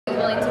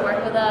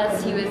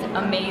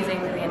amazing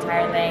through the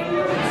entire thing.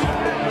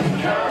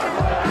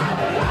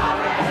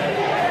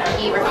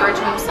 He referred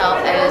to himself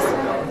as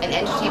an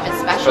entertainment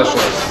specialist.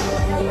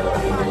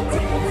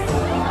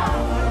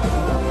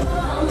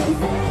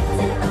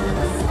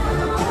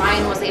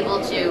 Brian was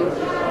able to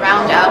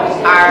round up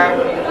our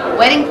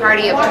wedding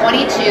party of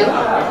 22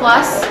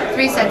 plus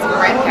 3 sets of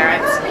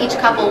grandparents. Each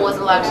couple was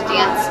allowed to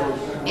dance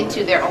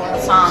into their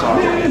own song.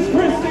 This is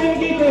Kristen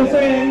Geekos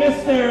and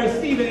Mr.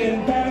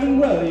 Stephen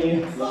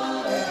Pavanelli.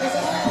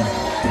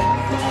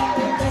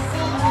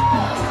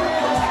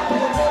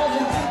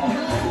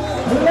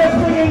 Let's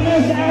bring in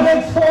Miss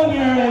Alex Fonger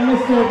and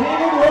Mr.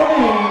 David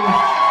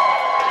Rollins.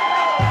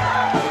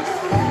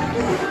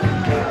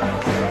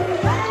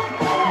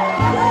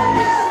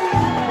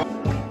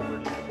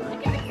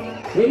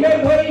 We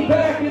met way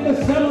back in the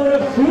summer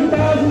of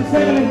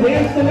 2007 and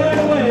danced the night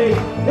away.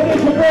 It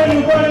is your brand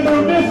new Brian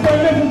Fligg, Mr.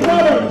 and Mrs.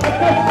 Robert at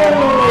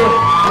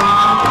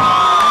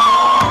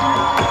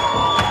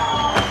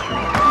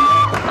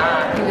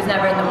He was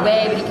never in the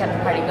way, but he kept the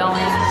party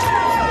going.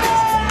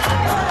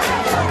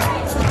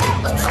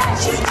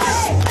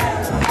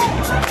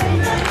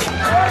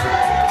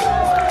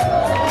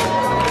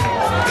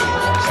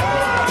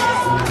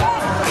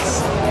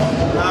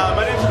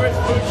 My name is Chris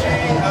Bucci.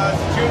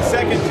 It's June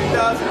 2nd,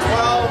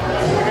 2012.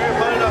 We're here in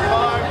Butternut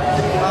Farm.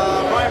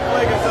 Brian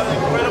Fligg has done an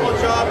incredible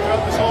job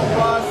throughout this whole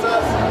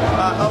process,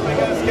 helping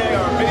us get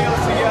our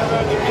videos together.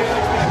 The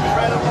music's been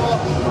incredible.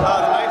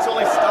 The night's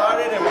only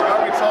started and we're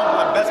already told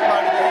for the best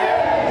part of the year.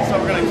 So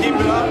we're going to keep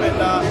it up, and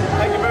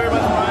thank you very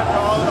much, Brian, for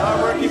all the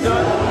hard work you've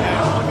done. And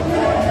I'm looking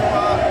forward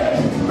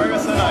to the very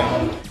rest of the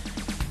night.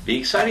 The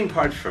exciting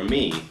part for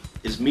me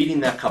is meeting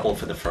that couple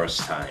for the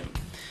first time,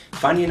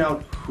 finding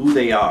out who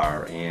they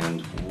are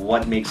and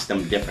what makes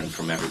them different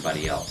from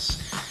everybody else,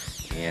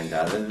 and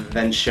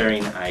then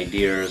sharing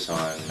ideas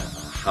on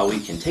how we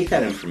can take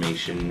that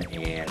information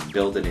and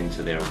build it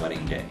into their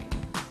wedding day.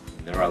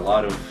 There are a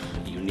lot of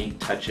unique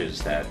touches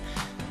that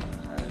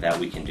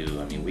we can do.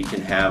 I mean, we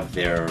can have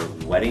their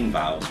wedding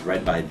vows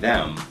read by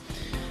them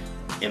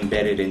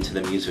embedded into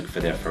the music for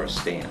their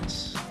first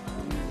dance.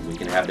 We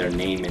can have their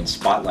name in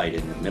spotlight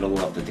in the middle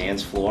of the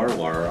dance floor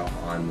or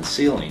on the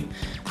ceiling,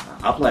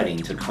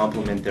 uplighting to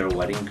complement their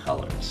wedding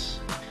colors.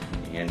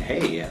 And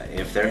hey,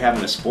 if they're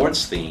having a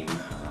sports theme,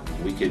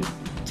 we could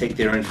take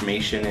their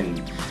information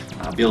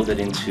and build it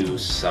into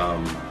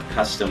some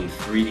custom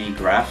 3D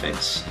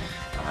graphics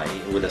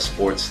with a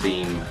sports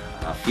theme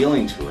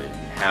feeling to it,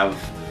 and have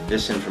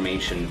this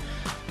information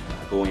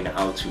going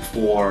out to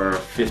 4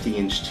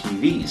 50-inch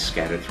TVs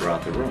scattered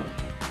throughout the room.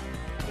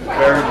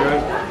 Very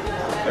good.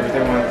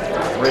 Everything went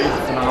great,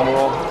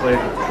 phenomenal. Played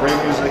great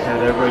music, had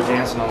everybody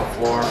dancing on the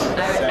floor. I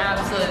would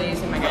absolutely use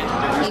him again.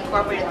 He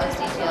incorporated those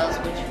details,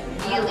 which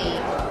really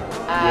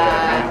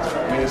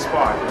made it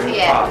spot, made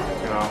it pop,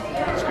 you know.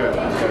 It's good,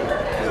 it's good.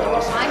 It's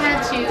awesome. I had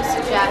to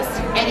suggest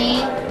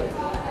any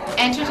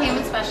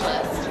entertainment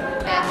specialist,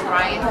 and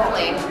Brian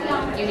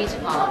Fligg, you need to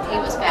call him. He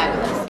was fabulous.